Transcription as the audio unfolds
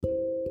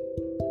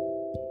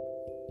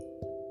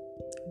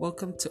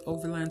Welcome to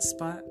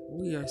Overlands-Spot.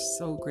 We are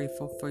so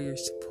grateful for your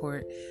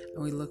support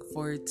and we look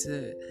forward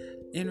to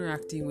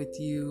interacting with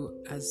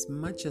you as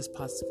much as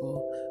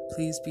possible.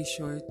 Please be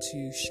sure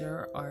to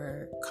share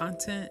our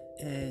content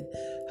and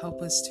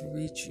help us to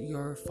reach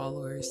your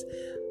followers,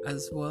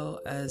 as well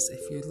as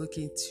if you're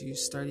looking to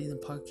starting a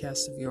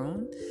podcast of your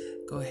own,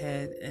 go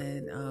ahead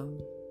and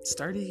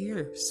start it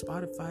here.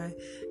 Spotify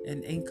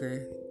and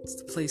Anchor. It's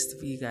the place to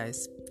be,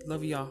 guys.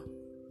 Love y'all.